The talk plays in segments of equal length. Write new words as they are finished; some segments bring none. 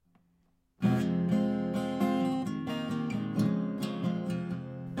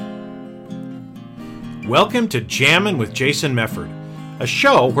Welcome to Jammin' with Jason Mefford, a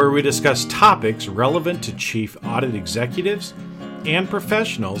show where we discuss topics relevant to chief audit executives and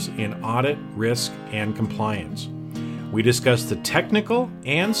professionals in audit, risk, and compliance. We discuss the technical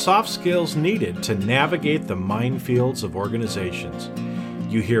and soft skills needed to navigate the minefields of organizations.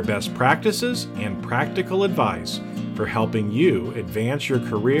 You hear best practices and practical advice for helping you advance your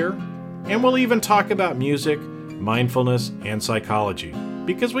career, and we'll even talk about music, mindfulness, and psychology,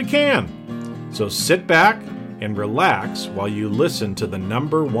 because we can. So sit back and relax while you listen to the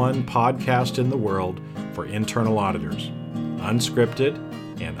 #1 podcast in the world for internal auditors, unscripted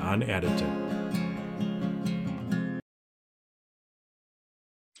and unedited.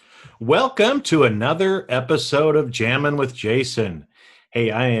 Welcome to another episode of Jammin' with Jason. Hey,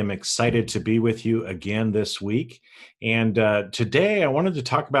 I am excited to be with you again this week. And today I wanted to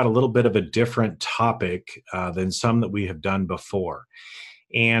talk about a little bit of a different topic than some that we have done before.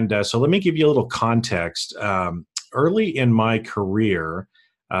 And so let me give you a little context. Early in my career,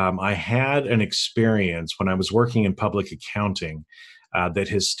 I had an experience when I was working in public accounting that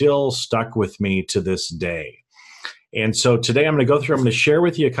has still stuck with me to this day. And so today I'm going to share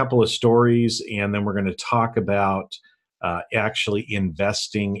with you a couple of stories, and then we're going to talk about actually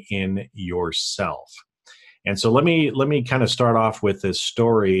investing in yourself. And so let me kind of start off with this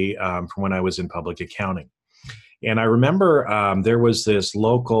story from when I was in public accounting. And I remember there was this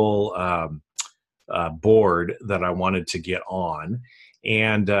local board that I wanted to get on.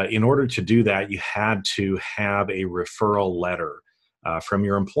 And in order to do that, you had to have a referral letter from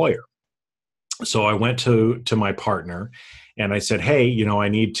your employer. So I went to my partner and I said, hey, I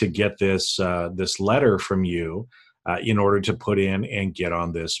need to get this letter from you in order to put in and get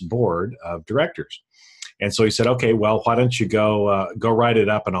on this board of directors. And so he said, okay, well, why don't you go write it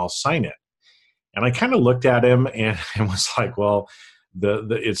up and I'll sign it. And I kind of looked at him and was like, well,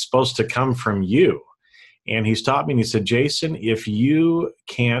 it's supposed to come from you. And he stopped me and he said, Jason, if you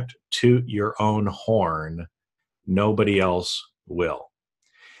can't toot your own horn, nobody else will.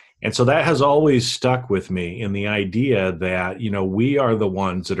 And so that has always stuck with me in the idea that, we are the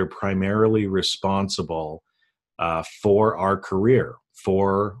ones that are primarily responsible for our career,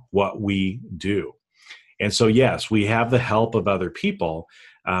 for what we do. And so, yes, we have the help of other people.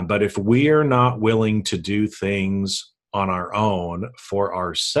 But if we are not willing to do things on our own for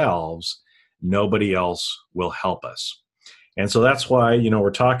ourselves, nobody else will help us. And so that's why,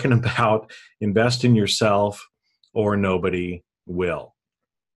 we're talking about invest in yourself or nobody will.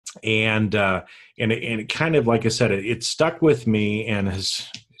 And it kind of, like I said, it stuck with me and has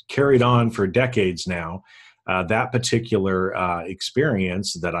carried on for decades now, that particular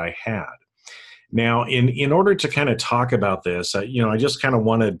experience that I had. Now, in order to kind of talk about this, I just kind of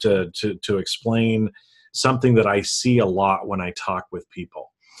wanted to explain something that I see a lot when I talk with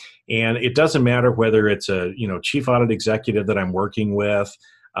people. And it doesn't matter whether it's a chief audit executive that I'm working with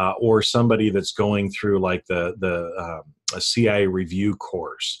or somebody that's going through like a CIA review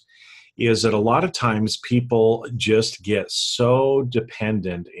course, is that a lot of times people just get so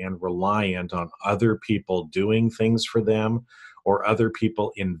dependent and reliant on other people doing things for them or other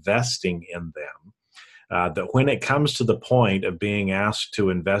people investing in them, that when it comes to the point of being asked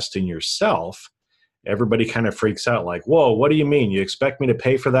to invest in yourself, everybody kind of freaks out like, whoa, what do you mean? You expect me to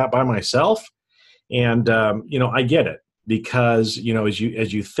pay for that by myself? And, I get it because, as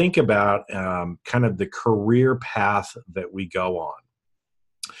you think about kind of the career path that we go on,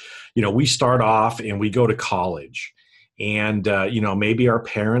 we start off and we go to college. And, maybe our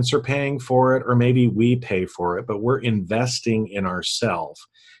parents are paying for it or maybe we pay for it, but we're investing in ourselves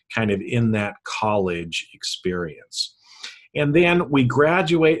kind of in that college experience. And then we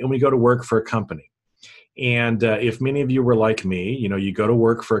graduate and we go to work for a company. And if many of you were like me, you go to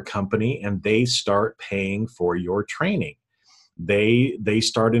work for a company and they start paying for your training. They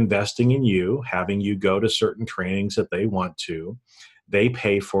start investing in you, having you go to certain trainings that they want to. They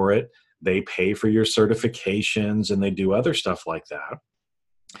pay for it. They pay for your certifications and they do other stuff like that.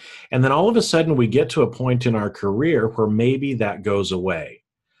 And then all of a sudden we get to a point in our career where maybe that goes away.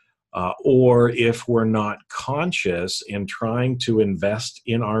 Or if we're not conscious in trying to invest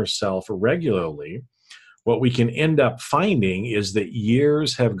in ourselves regularly, what we can end up finding is that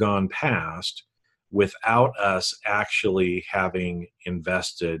years have gone past without us actually having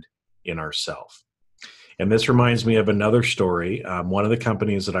invested in ourselves. And this reminds me of another story. One of the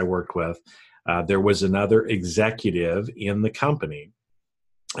companies that I worked with, there was another executive in the company.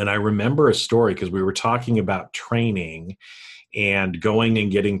 And I remember a story because we were talking about training and going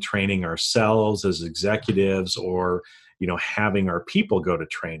and getting training ourselves as executives or, having our people go to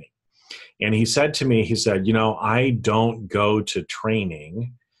training. And he said to me, I don't go to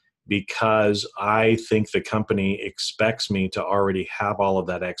training because I think the company expects me to already have all of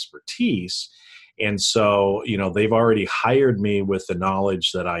that expertise. And so, they've already hired me with the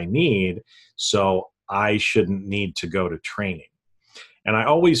knowledge that I need. So I shouldn't need to go to training. And I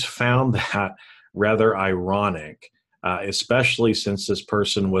always found that rather ironic, especially since this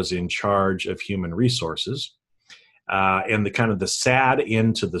person was in charge of human resources. And the kind of the sad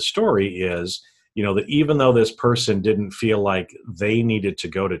end to the story is, that even though this person didn't feel like they needed to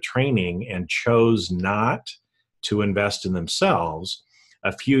go to training and chose not to invest in themselves,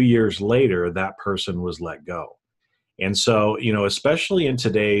 a few years later, that person was let go. And so, especially in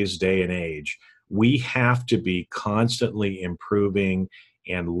today's day and age, we have to be constantly improving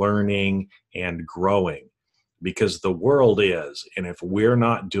and learning and growing because the world is. And if we're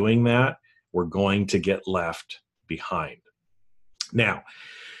not doing that, we're going to get left behind. Now,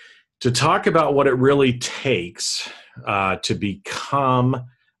 to talk about what it really takes to become,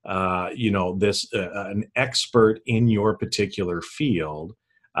 an expert in your particular field,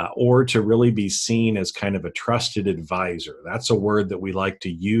 or to really be seen as kind of a trusted advisor. That's a word that we like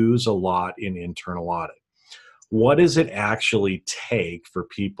to use a lot in internal audit. What does it actually take for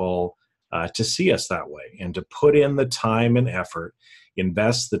people to see us that way and to put in the time and effort,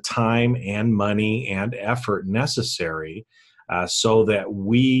 invest the time and money and effort necessary so that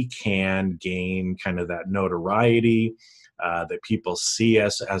we can gain kind of that notoriety, that people see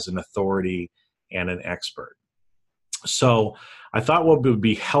us as an authority and an expert? So I thought what would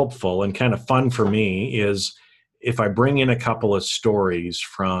be helpful and kind of fun for me is if I bring in a couple of stories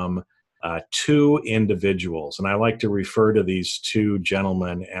from two individuals, and I like to refer to these two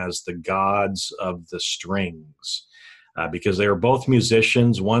gentlemen as the gods of the strings, because they are both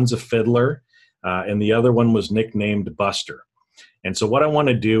musicians. One's a fiddler, and the other one was nicknamed Buster. And so what I want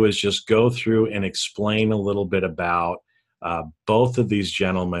to do is just go through and explain a little bit about both of these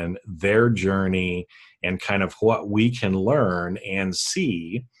gentlemen, their journey, and kind of what we can learn and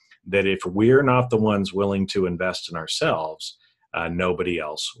see that if we're not the ones willing to invest in ourselves, nobody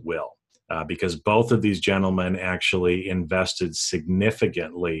else will. Because both of these gentlemen actually invested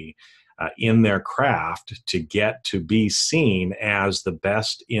significantly in their craft to get to be seen as the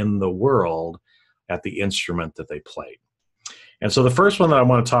best in the world at the instrument that they played. And so the first one that I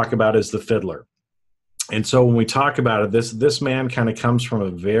want to talk about is the fiddler. And so when we talk about it, this man kind of comes from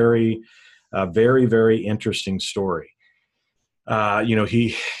a very, very interesting story.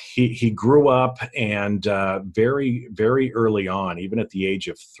 He grew up and very, very early on, even at the age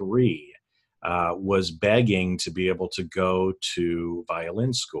of 3, was begging to be able to go to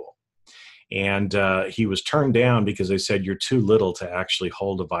violin school. And he was turned down because they said, you're too little to actually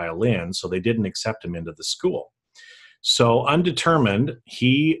hold a violin. So they didn't accept him into the school. So undetermined,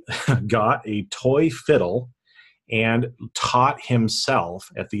 he got a toy fiddle and taught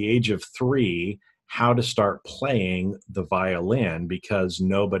himself at the age of 3 how to start playing the violin because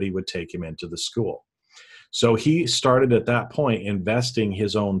nobody would take him into the school. So he started at that point investing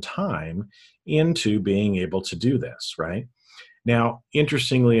his own time into being able to do this, right? Now,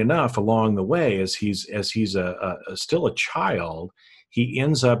 interestingly enough, along the way, as he's still a child, he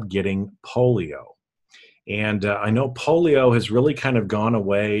ends up getting polio. And I know polio has really kind of gone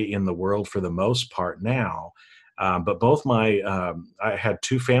away in the world for the most part now. But both I had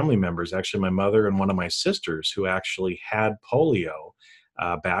 2 family members, actually my mother and one of my sisters, who actually had polio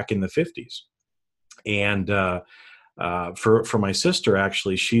back in the 50s. And for my sister,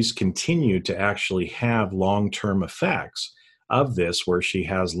 actually, she's continued to actually have long-term effects of this, where she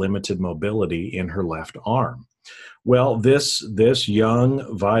has limited mobility in her left arm. Well, this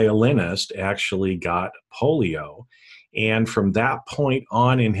young violinist actually got polio, and from that point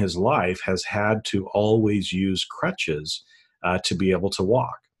on in his life has had to always use crutches to be able to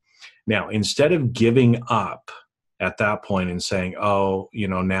walk. Now, instead of giving up at that point and saying, oh,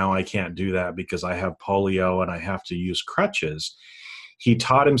 now I can't do that because I have polio and I have to use crutches, he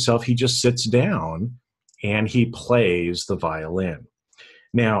taught himself, he just sits down and he plays the violin.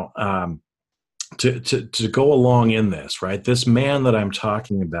 Now, to go along in this, right, this man that I'm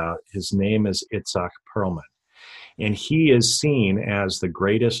talking about, his name is Itzhak Perlman, and he is seen as the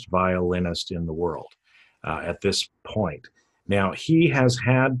greatest violinist in the world at this point. Now, he has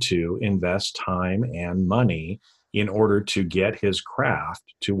had to invest time and money in order to get his craft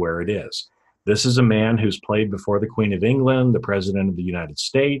to where it is. This is a man who's played before the Queen of England, the President of the United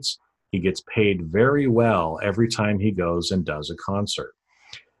States. He gets paid very well every time he goes and does a concert.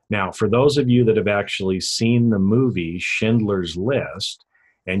 Now, for those of you that have actually seen the movie Schindler's List,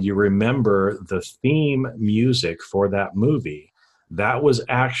 and you remember the theme music for that movie, that was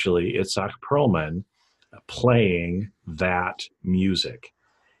actually Itzhak Perlman playing that music.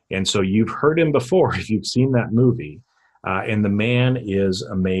 And so you've heard him before if you've seen that movie, and the man is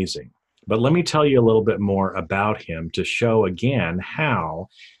amazing. But let me tell you a little bit more about him to show again how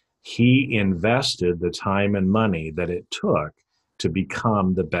he invested the time and money that it took to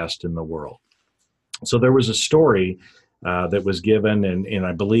become the best in the world. So there was a story that was given, and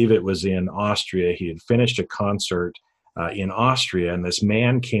I believe it was in Austria. He had finished a concert in Austria, and this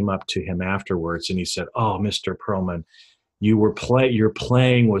man came up to him afterwards, and he said, "Oh, Mr. Perlman, your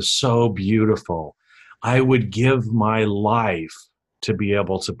playing was so beautiful. I would give my life to be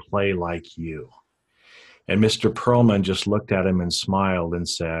able to play like you." And Mr. Perlman just looked at him and smiled and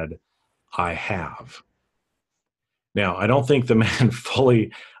said, "I have." Now, I don't think the man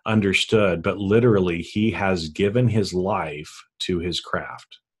fully understood, but literally, he has given his life to his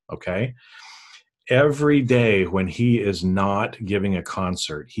craft. Okay. Every day when he is not giving a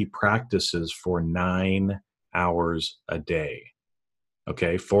concert, he practices for 9 hours a day.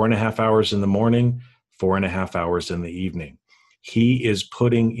 Okay. 4.5 hours in the morning, 4.5 hours in the evening. He is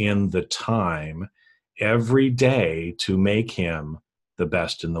putting in the time every day to make him the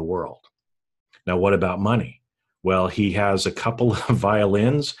best in the world. Now, what about money? Well, he has a couple of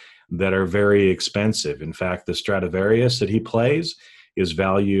violins that are very expensive. In fact, the Stradivarius that he plays is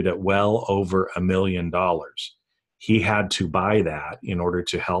valued at well over $1 million. He had to buy that in order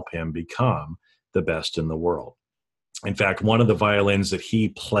to help him become the best in the world. In fact, one of the violins that he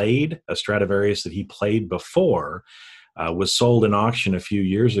played, a Stradivarius that he played before, was sold in auction a few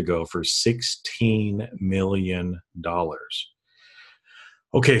years ago for $16 million.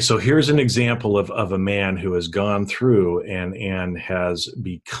 Okay, so here's an example of a man who has gone through and has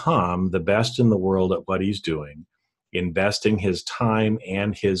become the best in the world at what he's doing, investing his time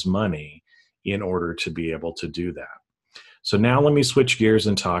and his money in order to be able to do that. So now let me switch gears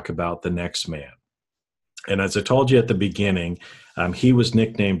and talk about the next man. And as I told you at the beginning, he was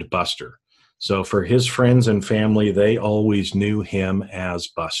nicknamed Buster. So for his friends and family, they always knew him as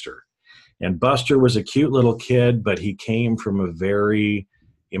Buster. And Buster was a cute little kid, but he came from a very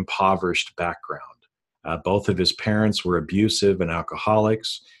impoverished background. Both of his parents were abusive and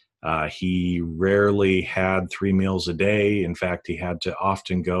alcoholics. He rarely had 3 meals a day. In fact, he had to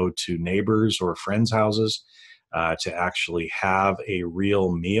often go to neighbors or friends' houses to actually have a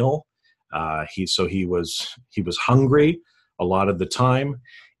real meal. He was hungry a lot of the time,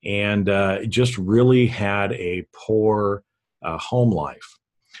 and just really had a poor home life.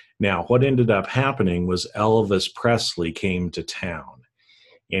 Now, what ended up happening was Elvis Presley came to town.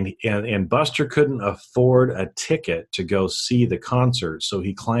 And Buster couldn't afford a ticket to go see the concert, so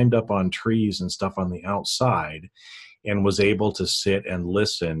he climbed up on trees and stuff on the outside and was able to sit and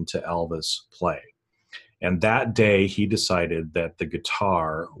listen to Elvis play. And that day, he decided that the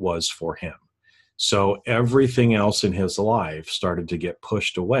guitar was for him. So everything else in his life started to get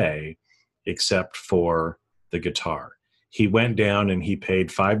pushed away except for the guitar. He went down and he paid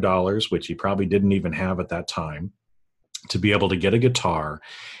 $5, which he probably didn't even have at that time, to be able to get a guitar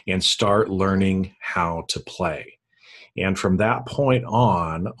and start learning how to play. And from that point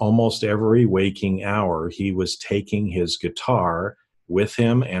on, almost every waking hour, he was taking his guitar with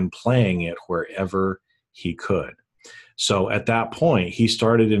him and playing it wherever he could. So at that point, he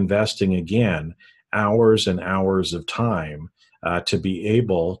started investing again hours and hours of time to be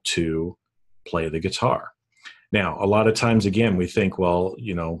able to play the guitar. Now, a lot of times, again, we think, well,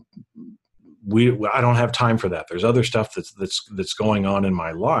 I don't have time for that. There's other stuff that's going on in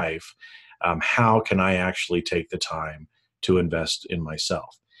my life. How can I actually take the time to invest in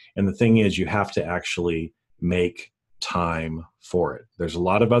myself? And the thing is, you have to actually make time for it. There's a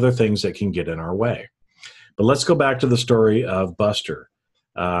lot of other things that can get in our way. But let's go back to the story of Buster.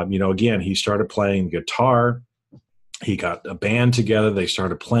 Again, he started playing guitar. He got a band together. They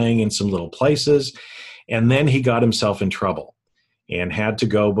started playing in some little places. And then he got himself in trouble and had to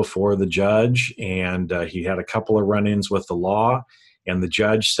go before the judge. And he had a couple of run-ins with the law. And the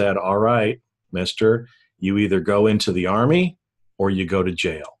judge said, "All right, mister, you either go into the Army or you go to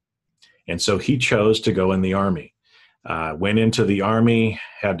jail." And so he chose to go in the Army. Went into the Army,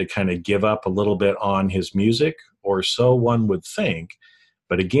 had to kind of give up a little bit on his music, or so one would think.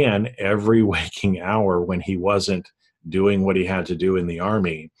 But again, every waking hour when he wasn't doing what he had to do in the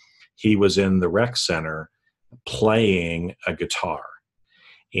Army, he was in the rec center playing a guitar.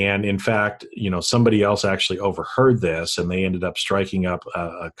 And in fact, somebody else actually overheard this, and they ended up striking up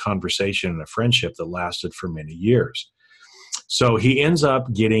a conversation and a friendship that lasted for many years. So he ends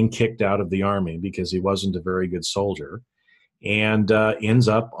up getting kicked out of the Army because he wasn't a very good soldier, and ends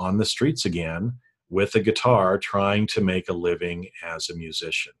up on the streets again with a guitar trying to make a living as a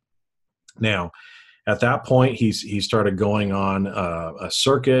musician. Now, At that point, he started going on a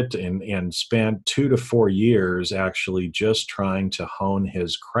circuit and spent 2 to 4 years actually just trying to hone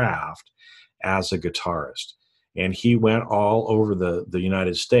his craft as a guitarist. And he went all over the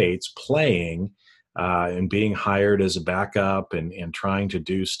United States playing and being hired as a backup and trying to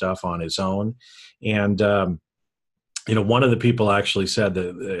do stuff on his own. And one of the people actually said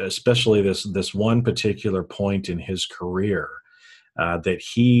that, especially this one particular point in his career, that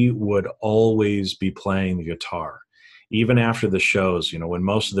he would always be playing the guitar, even after the shows. When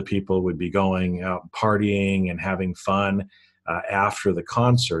most of the people would be going out partying and having fun after the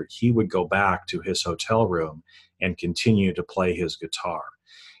concert, he would go back to his hotel room and continue to play his guitar.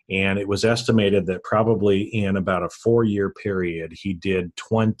 And it was estimated that probably in about a 4-year period, he did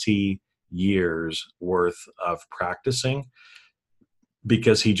 20 years worth of practicing,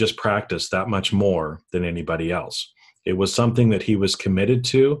 because he just practiced that much more than anybody else. It was something that he was committed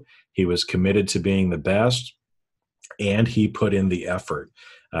to. He was committed to being the best, and he put in the effort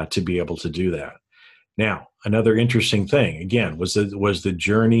to be able to do that. Now, another interesting thing, again, was the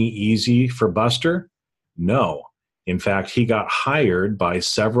journey easy for Buster? No. In fact, he got hired by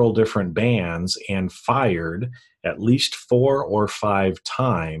several different bands and fired at least 4 or 5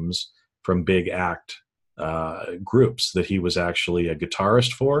 times from big act groups that he was actually a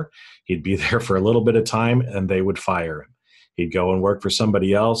guitarist for. He'd be there for a little bit of time and they would fire him. He'd go and work for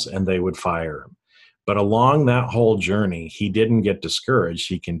somebody else and they would fire him. But along that whole journey, he didn't get discouraged.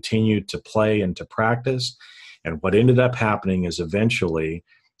 He continued to play and to practice. And what ended up happening is eventually,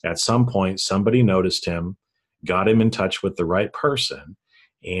 at some point, somebody noticed him, got him in touch with the right person.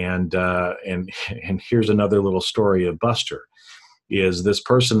 And here's another little story of Buster. Is this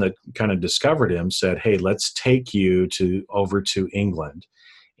person that kind of discovered him said, "Hey, let's take you over to England,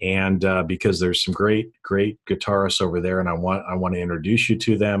 and because there's some great guitarists over there, and I want to introduce you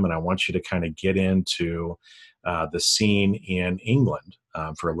to them, and I want you to kind of get into the scene in England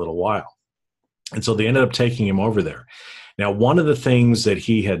for a little while." And so they ended up taking him over there. Now, one of the things that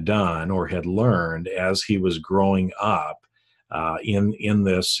he had done or had learned as he was growing up, in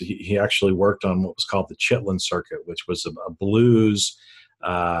this, he actually worked on what was called the Chitlin Circuit, which was a blues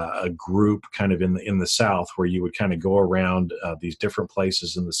a group kind of in the South, where you would kind of go around these different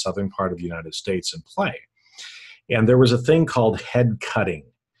places in the southern part of the United States and play. And there was a thing called head cutting.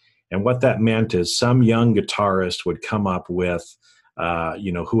 And what that meant is some young guitarist would come up with,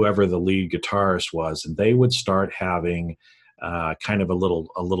 whoever the lead guitarist was, and they would start having kind of a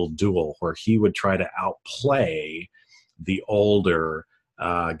little duel where he would try to outplay the older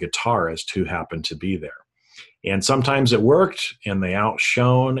guitarist who happened to be there. And sometimes it worked and they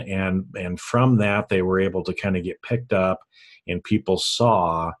outshone, and from that they were able to kind of get picked up, and people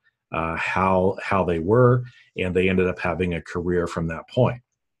saw how they were, and they ended up having a career from that point.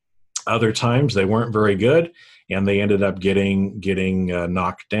 Other times they weren't very good and they ended up getting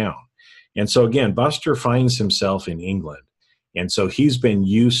knocked down. And so again, Buster finds himself in England. And so he's been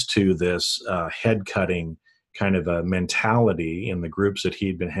used to this head cutting kind of a mentality in the groups that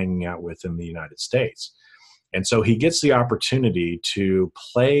he'd been hanging out with in the United States. And so he gets the opportunity to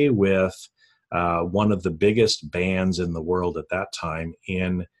play with one of the biggest bands in the world at that time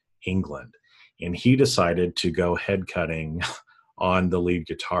in England. And he decided to go head cutting on the lead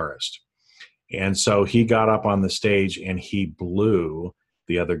guitarist. And so he got up on the stage and he blew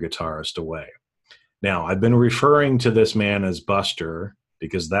the other guitarist away. Now, I've been referring to this man as Buster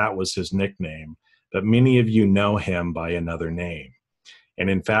because that was his nickname, but many of you know him by another name. And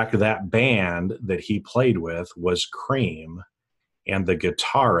in fact, that band that he played with was Cream, and the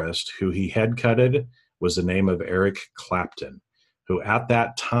guitarist who he head cutted was the name of Eric Clapton, who at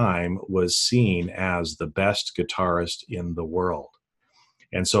that time was seen as the best guitarist in the world.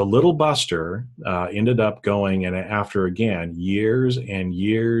 And so little Buster ended up going, and after, again, years and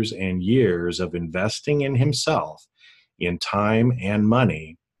years and years of investing in himself, in time and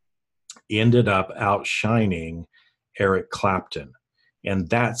money, ended up outshining Eric Clapton. And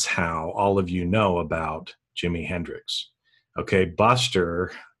that's how all of you know about Jimi Hendrix. Okay,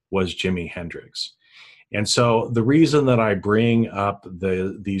 Buster was Jimi Hendrix. And so the reason that I bring up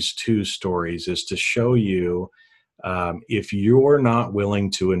these two stories is to show you, if you're not willing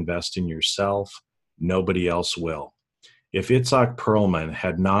to invest in yourself, nobody else will. If Itzhak Perlman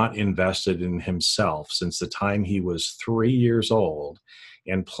had not invested in himself since the time he was 3 years old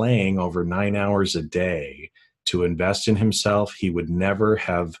and playing over 9 hours a day to invest in himself, he would never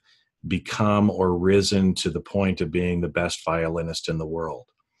have become or risen to the point of being the best violinist in the world.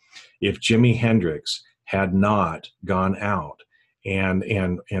 If Jimi Hendrix had not gone out and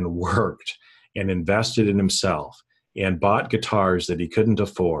worked and invested in himself and bought guitars that he couldn't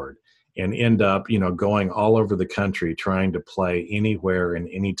afford and end up, going all over the country trying to play anywhere and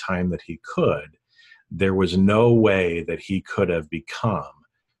any time that he could, there was no way that he could have become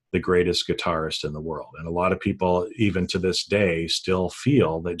the greatest guitarist in the world. And a lot of people, even to this day, still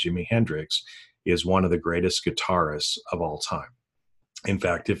feel that Jimi Hendrix is one of the greatest guitarists of all time. In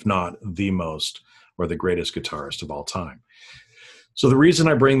fact, if not the most or the greatest guitarist of all time. So the reason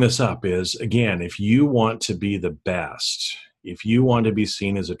I bring this up is, again, if you want to be the best, if you want to be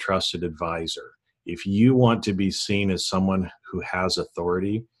seen as a trusted advisor, if you want to be seen as someone who has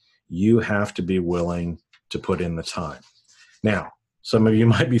authority, you have to be willing to put in the time. Now, some of you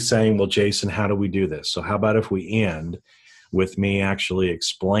might be saying, well, Jason, how do we do this? So how about if we end with me actually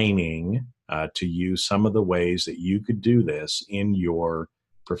explaining to you some of the ways that you could do this in your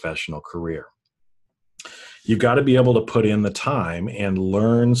professional career? You've got to be able to put in the time and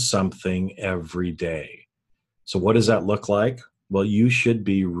learn something every day. So what does that look like? Well, you should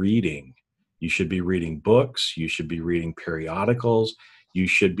be reading. You should be reading books. You should be reading periodicals. You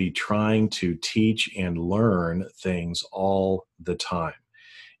should be trying to teach and learn things all the time.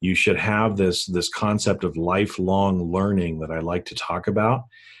 You should have this concept of lifelong learning that I like to talk about,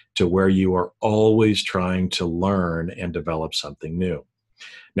 to where you are always trying to learn and develop something new.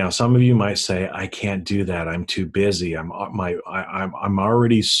 Now, some of you might say, I can't do that. I'm too busy. I'm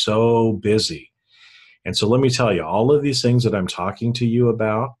already so busy. And so let me tell you, all of these things that I'm talking to you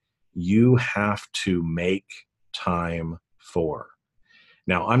about, you have to make time for.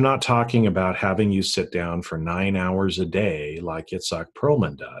 Now, I'm not talking about having you sit down for 9 hours a day like Itzhak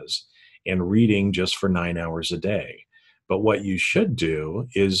Perlman does and reading just for 9 hours a day. But what you should do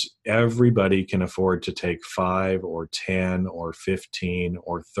is, everybody can afford to take 5 or 10 or 15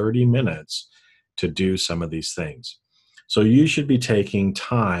 or 30 minutes to do some of these things. So you should be taking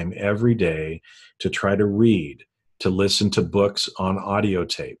time every day to try to read, to listen to books on audio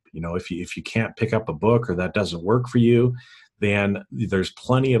tape. If you can't pick up a book, or that doesn't work for you, then there's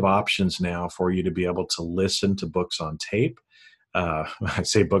plenty of options now for you to be able to listen to books on tape. I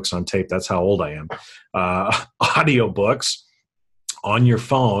say books on tape, that's how old I am. Audio books on your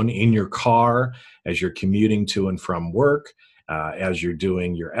phone, in your car, as you're commuting to and from work, as you're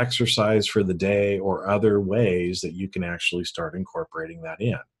doing your exercise for the day, or other ways that you can actually start incorporating that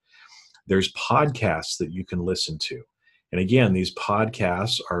in. There's podcasts that you can listen to. And again, these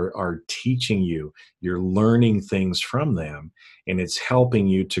podcasts are teaching you, you're learning things from them, and it's helping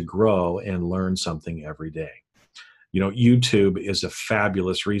you to grow and learn something every day. YouTube is a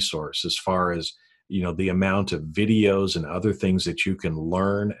fabulous resource as far as, the amount of videos and other things that you can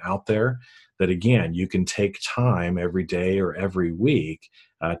learn out there, that again, you can take time every day or every week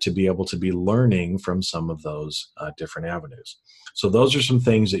to be able to be learning from some of those different avenues. So those are some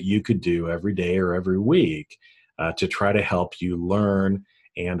things that you could do every day or every week to try to help you learn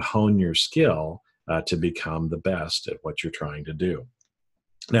and hone your skill to become the best at what you're trying to do.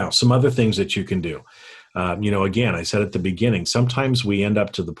 Now, some other things that you can do. Again, I said at the beginning, sometimes we end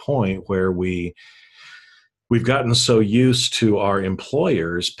up to the point where we've gotten so used to our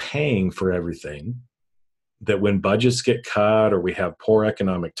employers paying for everything that when budgets get cut or we have poor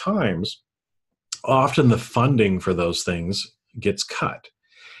economic times, often the funding for those things gets cut.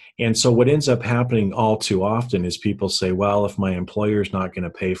 And so what ends up happening all too often is people say, well, if my employer's not going to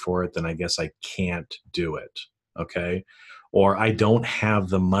pay for it, then I guess I can't do it. Okay. Or I don't have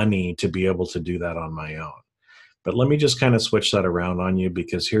the money to be able to do that on my own. But let me just kind of switch that around on you,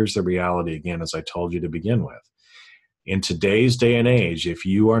 because here's the reality again, as I told you to begin with. In today's day and age, if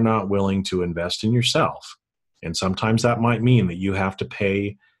you are not willing to invest in yourself, and sometimes that might mean that you have to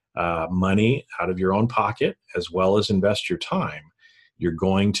pay money out of your own pocket as well as invest your time, you're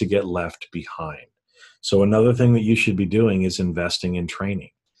going to get left behind. So another thing that you should be doing is investing in training.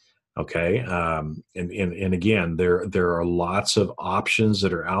 Okay. And again, there are lots of options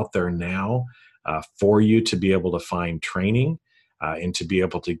that are out there now for you to be able to find training and to be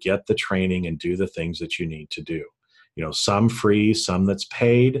able to get the training and do the things that you need to do. Some free, some that's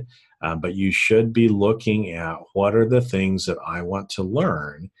paid, but you should be looking at what are the things that I want to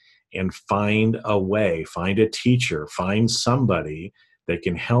learn, and find a way, find a teacher, find somebody that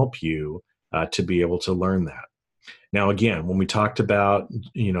can help you to be able to learn that. Now, again, when we talked about,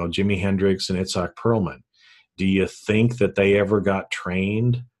 Jimi Hendrix and Itzhak Perlman, do you think that they ever got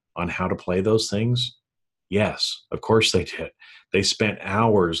trained on how to play those things? Yes, of course they did. They spent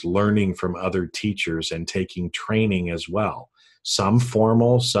hours learning from other teachers and taking training as well. Some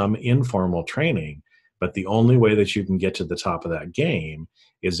formal, some informal training, but the only way that you can get to the top of that game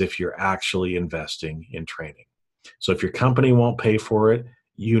is if you're actually investing in training. So if your company won't pay for it,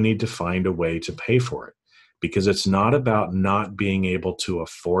 you need to find a way to pay for it. because it's not about not being able to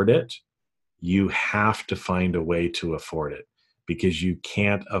afford it. You have to find a way to afford it because you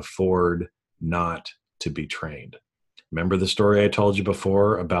can't afford not to be trained. Remember the story I told you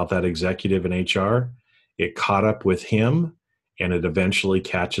before about that executive in HR? It caught up with him and it eventually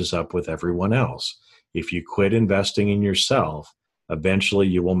catches up with everyone else. If you quit investing in yourself, eventually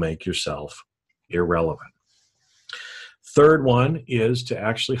you will make yourself irrelevant. Third one is to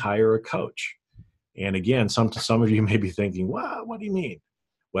actually hire a coach. And again, some of you may be thinking, wow, what do you mean?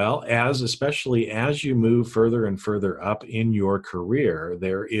 Well, especially as you move further and further up in your career,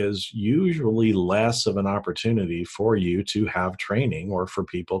 there is usually less of an opportunity for you to have training or for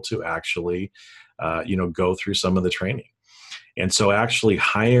people to actually, go through some of the training. And so actually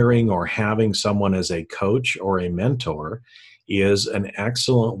hiring or having someone as a coach or a mentor is an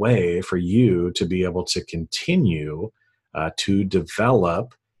excellent way for you to be able to continue to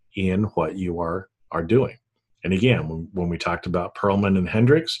develop in what you are doing. And again, when we talked about Perlman and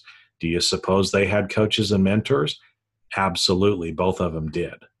Hendricks, do you suppose they had coaches and mentors? Absolutely. Both of them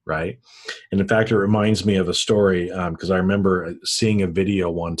did, right? And in fact, it reminds me of a story because I remember seeing a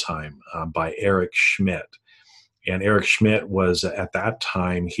video one time by Eric Schmidt. And Eric Schmidt was, at that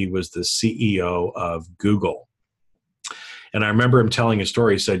time, he was the CEO of Google. And I remember him telling a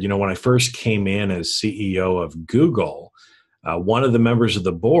story. He said, when I first came in as CEO of Google, one of the members of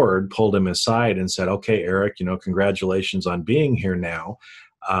the board pulled him aside and said, okay, Eric, congratulations on being here now.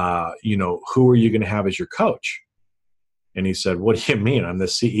 Who are you going to have as your coach? And he said, what do you mean? I'm the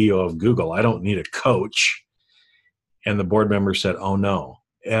CEO of Google. I don't need a coach. And the board member said, oh no,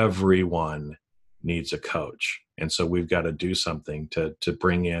 everyone needs a coach. And so we've got to do something to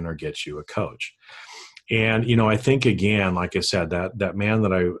bring in or get you a coach. And, I think, again, like I said, that man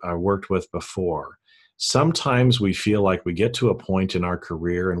that I worked with before, sometimes we feel like we get to a point in our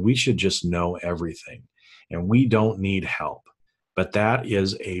career and we should just know everything and we don't need help. But that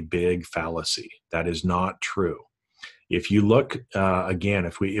is a big fallacy. That is not true. If you look, again,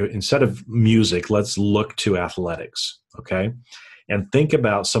 if we, instead of music, let's look to athletics, okay? And think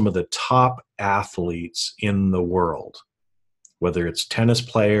about some of the top athletes in the world, whether it's tennis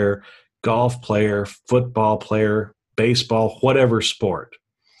player, golf player, football player, baseball, whatever sport.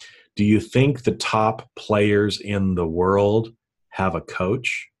 Do you think the top players in the world have a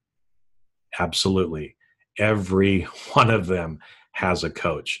coach? Absolutely. Every one of them has a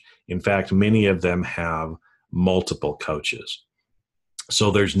coach. In fact, many of them have multiple coaches.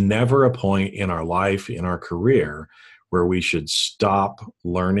 So there's never a point in our life, in our career, where we should stop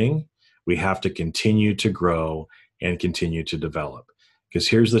learning. We have to continue to grow and continue to develop. Because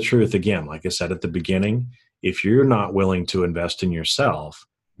here's the truth again, like I said at the beginning, if you're not willing to invest in yourself,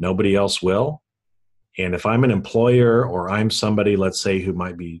 nobody else will. And if I'm an employer or I'm somebody, let's say, who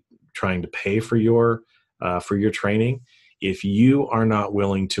might be trying to pay for your training, if you are not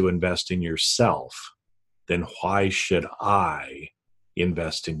willing to invest in yourself, then why should I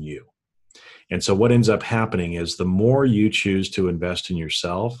invest in you? And so what ends up happening is the more you choose to invest in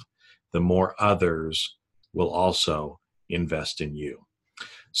yourself, the more others will also invest in you.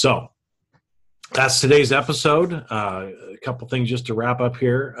 So that's today's episode. A couple things just to wrap up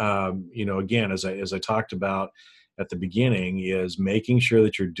here. Again, as I talked about at the beginning, is making sure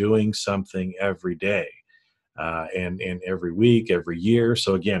that you're doing something every day and every week, every year.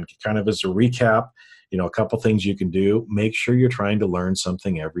 So again, kind of as a recap, a couple things you can do. Make sure you're trying to learn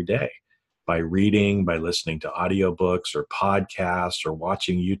something every day by reading, by listening to audiobooks or podcasts or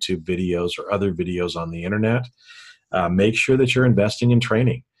watching YouTube videos or other videos on the internet. Make sure that you're investing in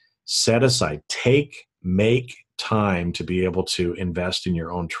training. Set aside, make time to be able to invest in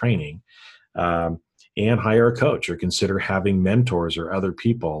your own training and hire a coach or consider having mentors or other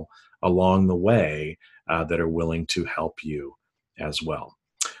people along the way that are willing to help you as well.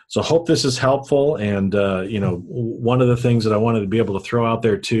 So I hope this is helpful. And, one of the things that I wanted to be able to throw out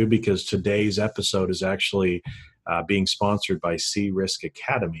there too, because today's episode is actually being sponsored by C-Risk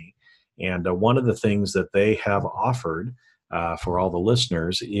Academy. And one of the things that they have offered for all the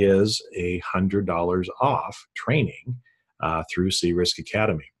listeners is $100 off training through C-Risk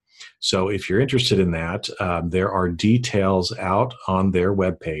Academy. So if you're interested in that, there are details out on their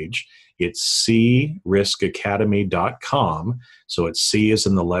webpage. It's criskacademy.com. So it's C as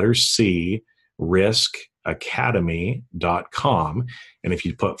in the letter C, riskacademy.com. And if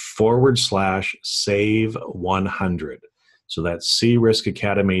you put /save100, so that's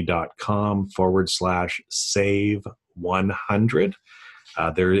criskacademy.com /save100.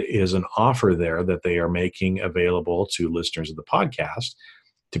 There is an offer there that they are making available to listeners of the podcast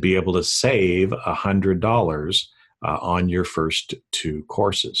to be able to save $100 on your first two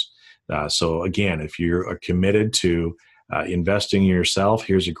courses. So again, if you are committed to investing in yourself,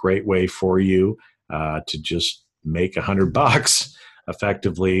 here's a great way for you to just make $100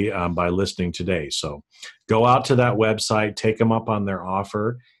 effectively by listening today. So go out to that website, take them up on their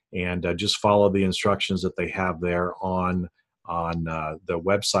offer, and just follow the instructions that they have there on the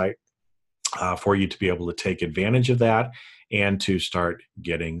website for you to be able to take advantage of that and to start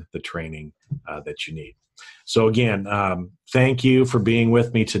getting the training that you need. So again, thank you for being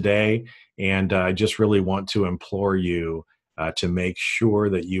with me today. And I just really want to implore you to make sure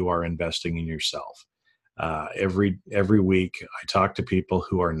that you are investing in yourself. Every week, I talk to people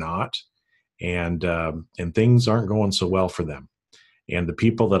who are not, and things aren't going so well for them. And the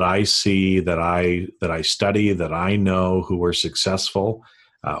people that I see, that I study, that I know who are successful,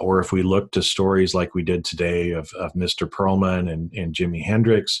 or if we look to stories like we did today of Mr. Perlman and Jimi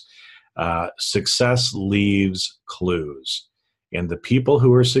Hendrix, success leaves clues. And the people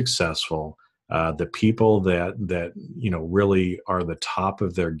who are successful, the people that really are the top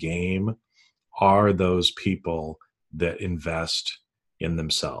of their game, are those people that invest in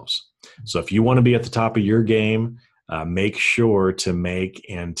themselves. So if you want to be at the top of your game, make sure to make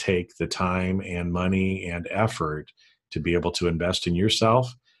and take the time and money and effort to be able to invest in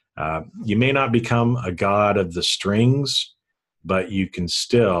yourself. You may not become a god of the strings, but you can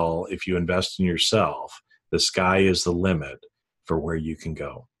still, if you invest in yourself, the sky is the limit for where you can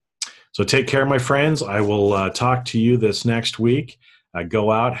go. So take care, my friends. I will talk to you this next week.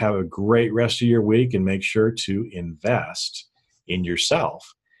 Go out, have a great rest of your week, and make sure to invest in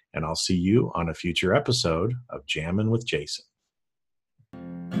yourself. And I'll see you on a future episode of Jammin' with Jason.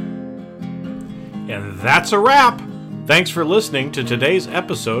 And that's a wrap. Thanks for listening to today's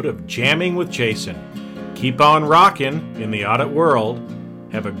episode of Jamming with Jason. Keep on rocking in the audit world.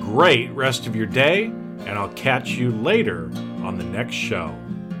 Have a great rest of your day, and I'll catch you later on the next show.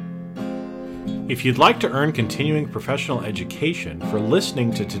 If you'd like to earn continuing professional education for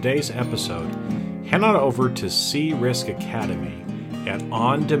listening to today's episode, head on over to C-Risk Academy at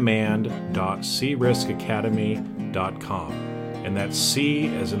ondemand.criskacademy.com. And that's C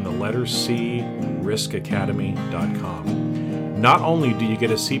as in the letter C, riskacademy.com. Not only do you get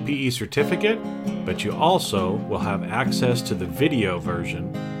a CPE certificate, but you also will have access to the video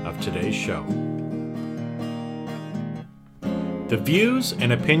version of today's show. The views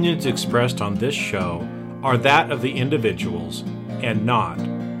and opinions expressed on this show are that of the individuals and not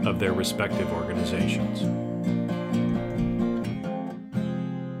of their respective organizations.